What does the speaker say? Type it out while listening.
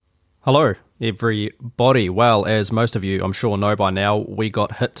Hello, everybody. Well, as most of you I'm sure know by now, we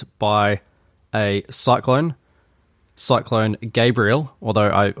got hit by a Cyclone Gabrielle, although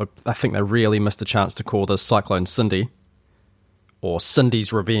I think they really missed a chance to call this Cyclone Cindy, or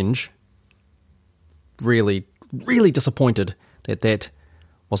Cindy's Revenge. Really, really disappointed that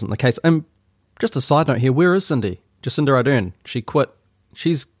wasn't the case. And just a side note here, where is Cindy? Jacinda Ardern. She quit.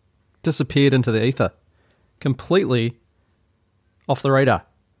 She's disappeared into the ether. Completely off the radar.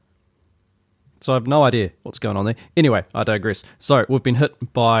 So I have no idea what's going on there. Anyway, I digress. So we've been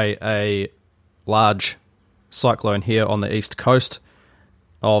hit by a large cyclone here on the east coast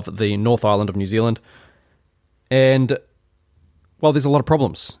of the North Island of New Zealand. And, well, there's a lot of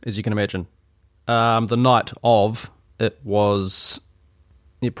problems, as you can imagine. The night of, it was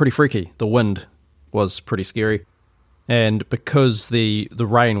pretty freaky. The wind was pretty scary. And because the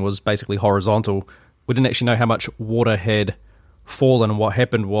rain was basically horizontal, we didn't actually know how much water had fallen. And what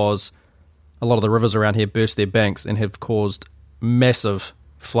happened was a lot of the rivers around here burst their banks and have caused massive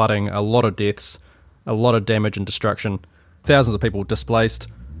flooding, a lot of deaths, a lot of damage and destruction. Thousands of people displaced,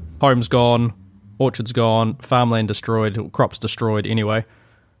 homes gone, orchards gone, farmland destroyed, crops destroyed anyway.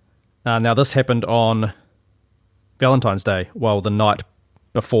 Now this happened on Valentine's Day, well, the night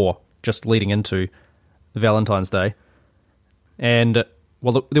before, just leading into Valentine's Day. And,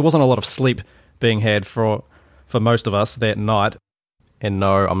 well, there wasn't a lot of sleep being had for most of us that night. And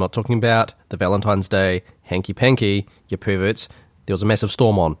no, I'm not talking about the Valentine's Day hanky-panky, you perverts. There was a massive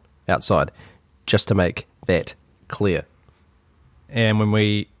storm on outside, just to make that clear. And when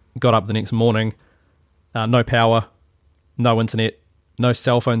we got up the next morning, no power, no internet, no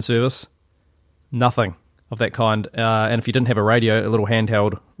cell phone service, nothing of that kind. And if you didn't have a radio, a little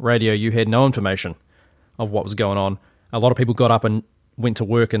handheld radio, you had no information of what was going on. A lot of people got up and went to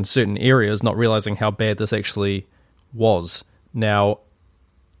work in certain areas, not realizing how bad this actually was. Now,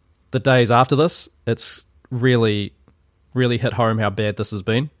 the days after this, it's really, really hit home how bad this has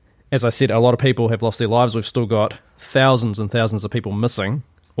been. As I said, a lot of people have lost their lives. We've still got thousands and thousands of people missing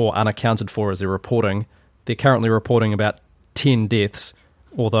or unaccounted for as they're reporting. They're currently reporting about 10 deaths,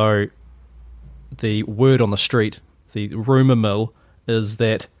 although the word on the street, the rumour mill, is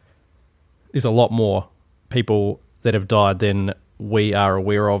that there's a lot more people that have died than we are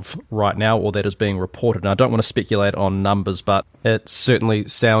aware of right now, or that is being reported. And I don't want to speculate on numbers, but it's certainly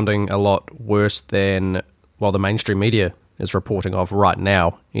sounding a lot worse than, well, the mainstream media is reporting of right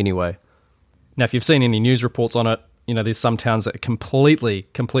now anyway. Now, if you've seen any news reports on it, you know, there's some towns that are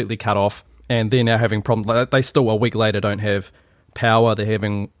completely cut off, and they're now having problems. They still, a week later, don't have power. They're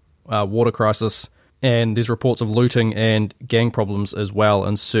having water crisis, and there's reports of looting and gang problems as well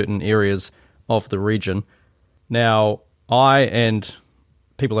in certain areas of the region. Now, I and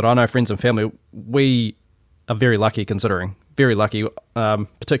people that I know, friends and family, we are very lucky, considering. Very lucky.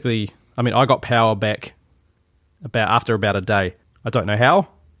 Particularly, I mean, I got power back after about a day. I don't know how.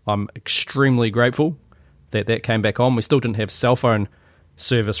 I'm extremely grateful that came back on. We still didn't have cell phone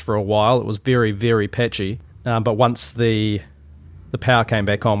service for a while. It was very, very patchy. But once the power came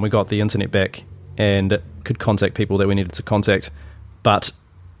back on, we got the internet back and could contact people that we needed to contact. But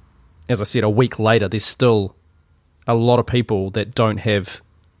as I said, a week later, there's still a lot of people that don't have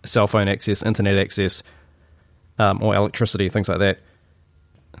cell phone access, internet access, or electricity, things like that.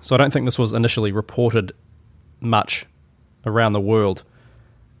 So I don't think this was initially reported much around the world,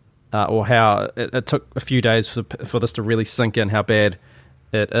 or how it took a few days for this to really sink in how bad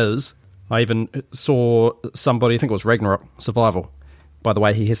it is. I even saw somebody, I think it was Ragnarok Survival. By the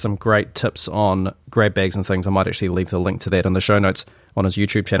way, he has some great tips on grab bags and things. I might actually leave the link to that in the show notes on his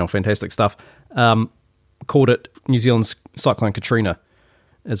YouTube channel. Fantastic stuff. Called it New Zealand's Cyclone Katrina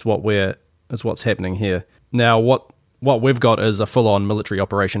is what's happening here. Now, what we've got is a full-on military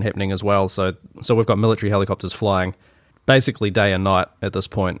operation happening as well. So we've got military helicopters flying basically day and night at this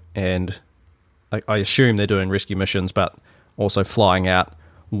point, and I assume they're doing rescue missions, but also flying out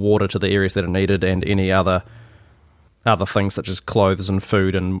water to the areas that are needed and any other things such as clothes and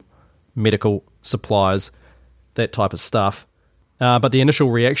food and medical supplies, that type of stuff. But the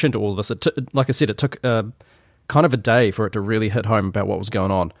initial reaction to all of this, like I said, it took kind of a day for it to really hit home about what was going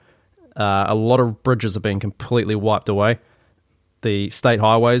on. A lot of bridges are being completely wiped away. The state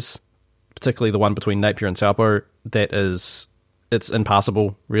highways, particularly the one between Napier and Taupo, it's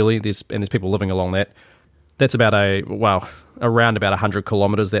impassable, really. There's people living along that. That's about around about 100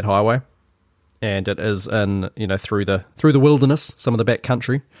 kilometres, that highway. And it is in, through the wilderness, some of the back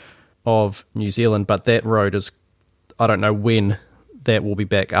country of New Zealand. But that road is, I don't know when that will be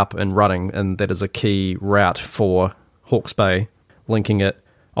back up and running, and that is a key route for Hawke's Bay, linking it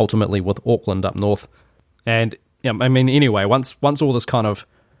ultimately with Auckland up north. And I mean, anyway, once all this kind of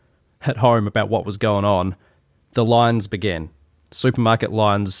hit home about what was going on, the lines began. Supermarket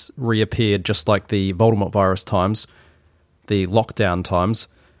lines reappeared just like the Voldemort virus times, the lockdown times,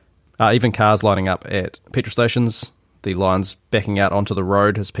 even cars lining up at petrol stations, the lines backing out onto the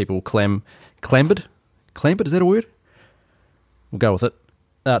road as people clambered, is that a word? We'll go with it,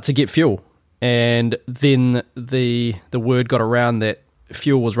 to get fuel. And then the word got around that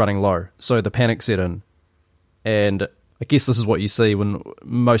fuel was running low, so the panic set in. And I guess this is what you see when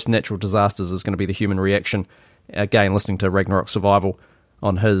most natural disasters is going to be the human reaction. Again, listening to Ragnarok Survival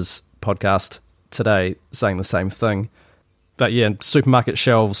on his podcast today, saying the same thing. But yeah, supermarket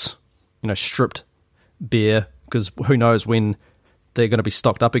shelves, stripped bare, because who knows when they're going to be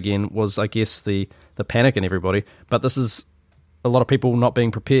stocked up again, was, I guess, the panic in everybody. But this is a lot of people not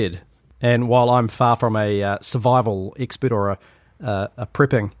being prepared. And while I'm far from a survival expert or a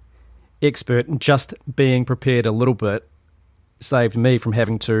prepping expert, just being prepared a little bit saved me from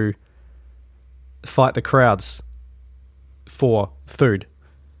having to fight the crowds for food,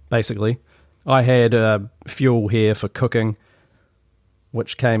 basically. I had fuel here for cooking,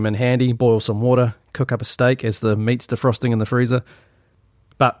 which came in handy. Boil some water, cook up a steak as the meat's defrosting in the freezer.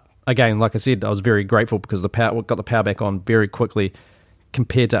 But again, like I said, I was very grateful because got the power back on very quickly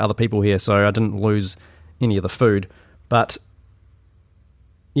compared to other people here, so I didn't lose any of the food. But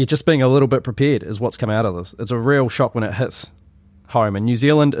yeah, just being a little bit prepared is what's come out of this. It's a real shock when it hits home, and New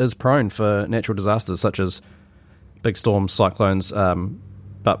Zealand is prone for natural disasters such as big storms, cyclones,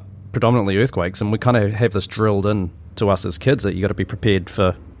 but predominantly earthquakes, and we kind of have this drilled in to us as kids that you got to be prepared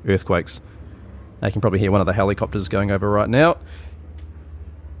for earthquakes. You can probably hear one of the helicopters going over right now.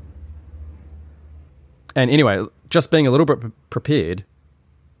 And anyway, just being a little bit prepared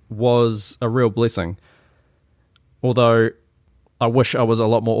was a real blessing, although I wish I was a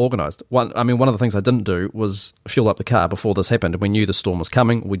lot more organised. One of the things I didn't do was fuel up the car before this happened. We knew the storm was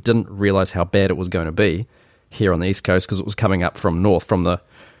coming. We didn't realise how bad it was going to be here on the East Coast because it was coming up from north, from the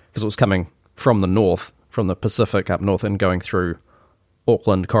Pacific up north and going through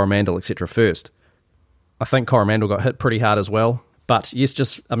Auckland, Coromandel, etc. first. I think Coromandel got hit pretty hard as well. But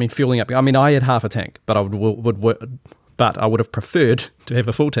yes, fueling up. I had half a tank, but I would have preferred to have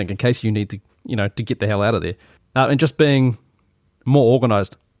a full tank in case you need to get the hell out of there. And just being more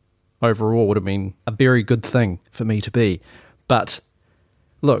organised overall would have been a very good thing for me to be. But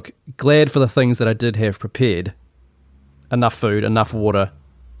look, glad for the things that I did have prepared. Enough food, enough water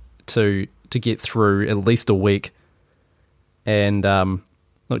to get through at least a week. And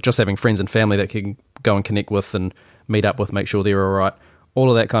just having friends and family that can go and connect with and meet up with, make sure they're all right. All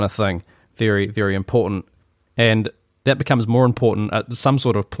of that kind of thing. Very, very important. And that becomes more important at some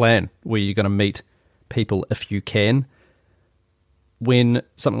sort of plan where you're going to meet people if you can. When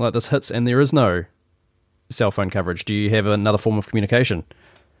something like this hits and there is no cell phone coverage, do you have another form of communication?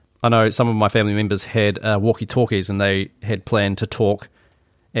 I know some of my family members had walkie-talkies and they had planned to talk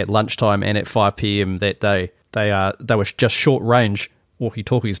at lunchtime and at 5 p.m. that day. They were just short-range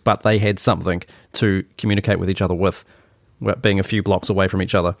walkie-talkies, but they had something to communicate with each other with, being a few blocks away from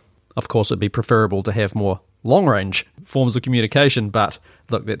each other. Of course, it'd be preferable to have more long-range forms of communication, but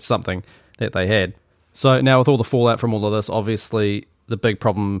look, that's something that they had. So now with all the fallout from all of this, obviously the big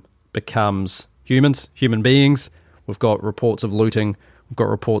problem becomes human beings. We've got reports of looting. We've got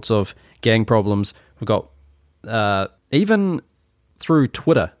reports of gang problems. We've got, even through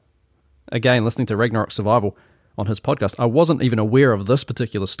Twitter, again, listening to Ragnarok Survival on his podcast, I wasn't even aware of this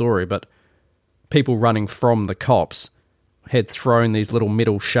particular story, but people running from the cops had thrown these little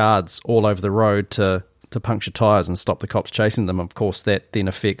metal shards all over the road to puncture tyres and stop the cops chasing them. Of course, that then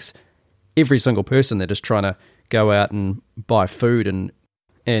affects every single person that is trying to go out and buy food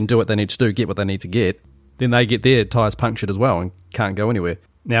and do what they need to do, get what they need to get. Then they get their tyres punctured as well and can't go anywhere.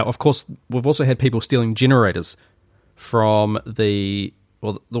 Now, of course, we've also had people stealing generators from the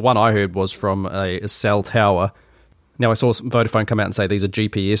one I heard was from a cell tower. Now, I saw Vodafone come out and say these are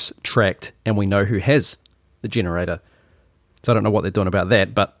GPS tracked and we know who has the generator. So I don't know what they're doing about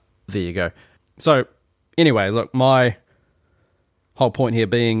that, but there you go. So anyway, look, my whole point here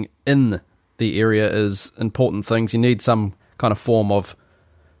being in the area is important things. You need some kind of form of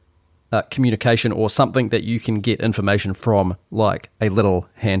communication or something that you can get information from, like a little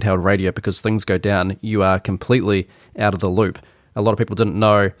handheld radio, because things go down, you are completely out of the loop. A lot of people didn't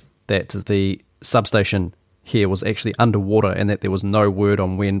know that the substation here was actually underwater and that there was no word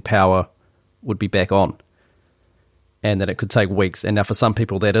on when power would be back on, and that it could take weeks. And now for some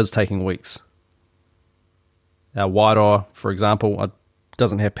people that is taking weeks. Wairoa, for example,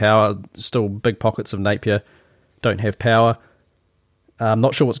 doesn't have power. Still big pockets of Napier don't have power. I'm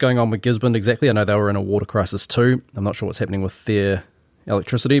not sure what's going on with Gisborne exactly. I know they were in a water crisis too. I'm not sure what's happening with their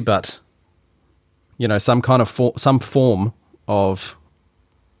electricity, but some kind of some form of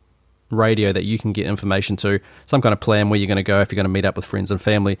radio that you can get information to, some kind of plan where you're going to go if you're going to meet up with friends and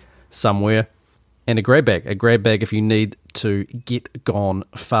family somewhere, and a grab bag if you need to get gone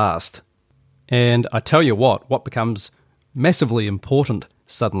fast. And I tell you what becomes massively important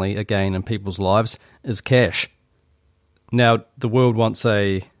suddenly again in people's lives is cash. Now, the world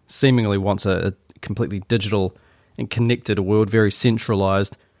seemingly wants a completely digital and connected world, very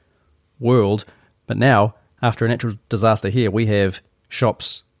centralized world. But now, after a natural disaster here, we have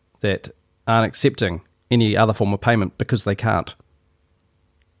shops that aren't accepting any other form of payment because they can't.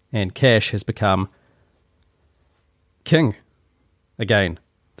 And cash has become king again.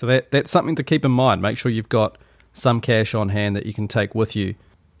 So that's something to keep in mind. Make sure you've got some cash on hand that you can take with you.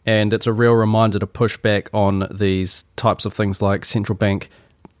 And it's a real reminder to push back on these types of things like central bank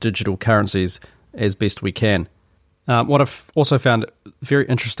digital currencies as best we can. What I've also found very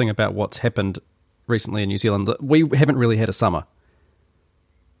interesting about what's happened recently in New Zealand, that we haven't really had a summer.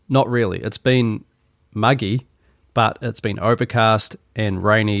 Not really. It's been muggy, but it's been overcast and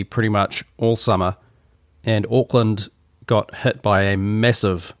rainy pretty much all summer. And Auckland got hit by a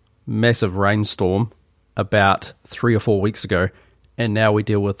massive, massive rainstorm about 3 or 4 weeks ago. And now we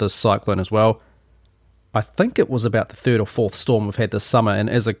deal with this cyclone as well. I think it was about the 3rd or 4th storm we've had this summer. And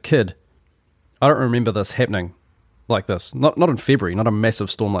as a kid, I don't remember this happening like this. Not in February, not a massive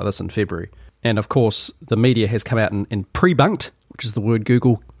storm like this in February. And of course, the media has come out and pre-bunked, which is the word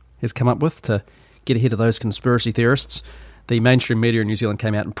Google has come up with to get ahead of those conspiracy theorists. The mainstream media in New Zealand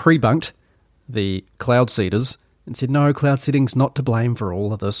came out and pre-bunked the cloud seeders and said, no, cloud seeding's not to blame for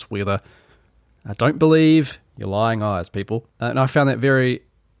all of this weather. Don't believe your lying eyes, people. And I found that very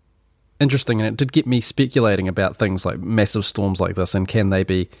interesting, and it did get me speculating about things like massive storms like this, and can they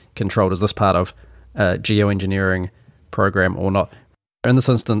be controlled? Is this part of a geoengineering program or not? In this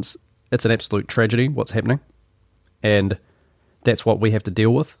instance, it's an absolute tragedy what's happening, and that's what we have to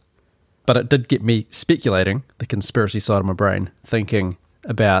deal with. But it did get me speculating, the conspiracy side of my brain, thinking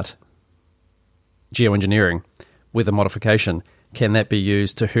about geoengineering, weather modification. Can that be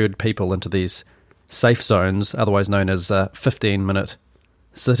used to herd people into these safe zones, otherwise known as 15-minute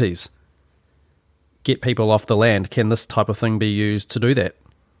cities? Get people off the land. Can this type of thing be used to do that?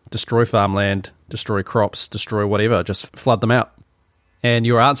 Destroy farmland, destroy crops, destroy whatever, just flood them out. And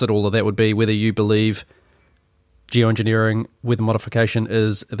your answer to all of that would be whether you believe geoengineering, weather modification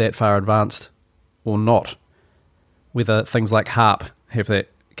is that far advanced or not. Whether things like HARP have that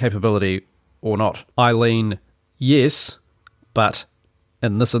capability or not. I lean yes, but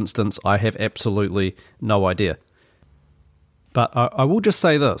in this instance, I have absolutely no idea. But I will just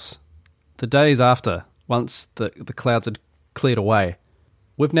say this. The days after, once the clouds had cleared away,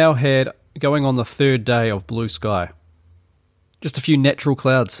 we've now had, going on the 3rd day of blue sky, just a few natural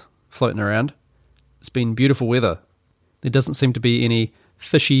clouds floating around. It's been beautiful weather. There doesn't seem to be any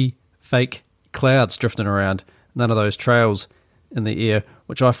fishy, fake clouds drifting around. None of those trails in the air,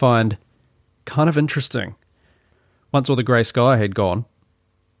 which I find kind of interesting. Once all the grey sky had gone,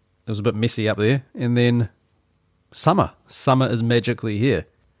 it was a bit messy up there, and then summer is magically here.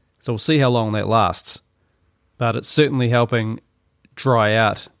 So we'll see how long that lasts. But it's certainly helping dry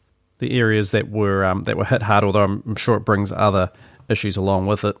out the areas that were hit hard, although I'm sure it brings other issues along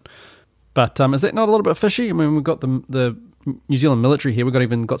with it. But is that not a little bit fishy? I mean, we've got the New Zealand military here. We've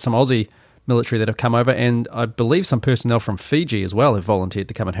even got some Aussie military that have come over, and I believe some personnel from Fiji as well have volunteered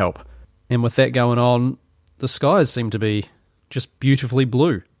to come and help. And with that going on, the skies seem to be just beautifully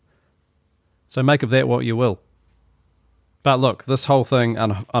blue. So make of that what you will. But look, this whole thing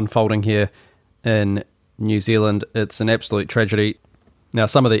unfolding here in New Zealand, it's an absolute tragedy. Now,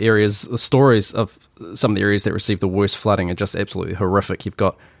 some of the areas, the stories of some of the areas that received the worst flooding are just absolutely horrific. You've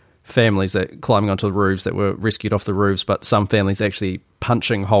got families that climbing onto the roofs that were rescued off the roofs, but some families actually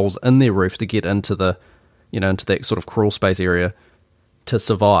punching holes in their roof to get into the, into that sort of crawl space area to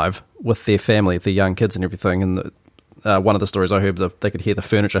survive with their family, their young kids and everything. And one of the stories I heard, they could hear the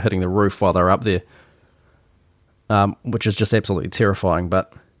furniture hitting the roof while they were up there, which is just absolutely terrifying.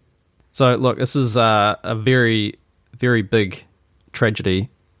 But so look, this is a very, very big tragedy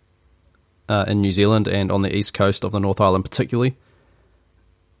in New Zealand and on the east coast of the North Island particularly.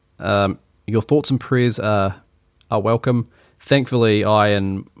 Your thoughts and prayers are welcome. Thankfully, I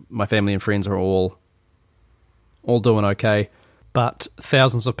and my family and friends are all doing okay, but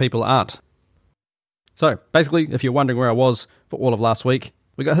thousands of people aren't. So basically, if you're wondering where I was for all of last week,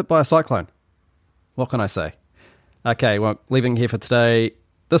 we got hit by a cyclone. What can I say? Okay, well, leaving here for today,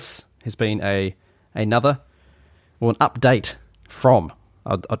 this has been an update from,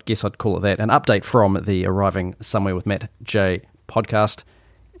 I guess I'd call it that, an update from the Arriving Somewhere with Matt J podcast.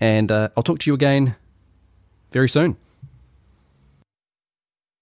 And I'll talk to you again very soon.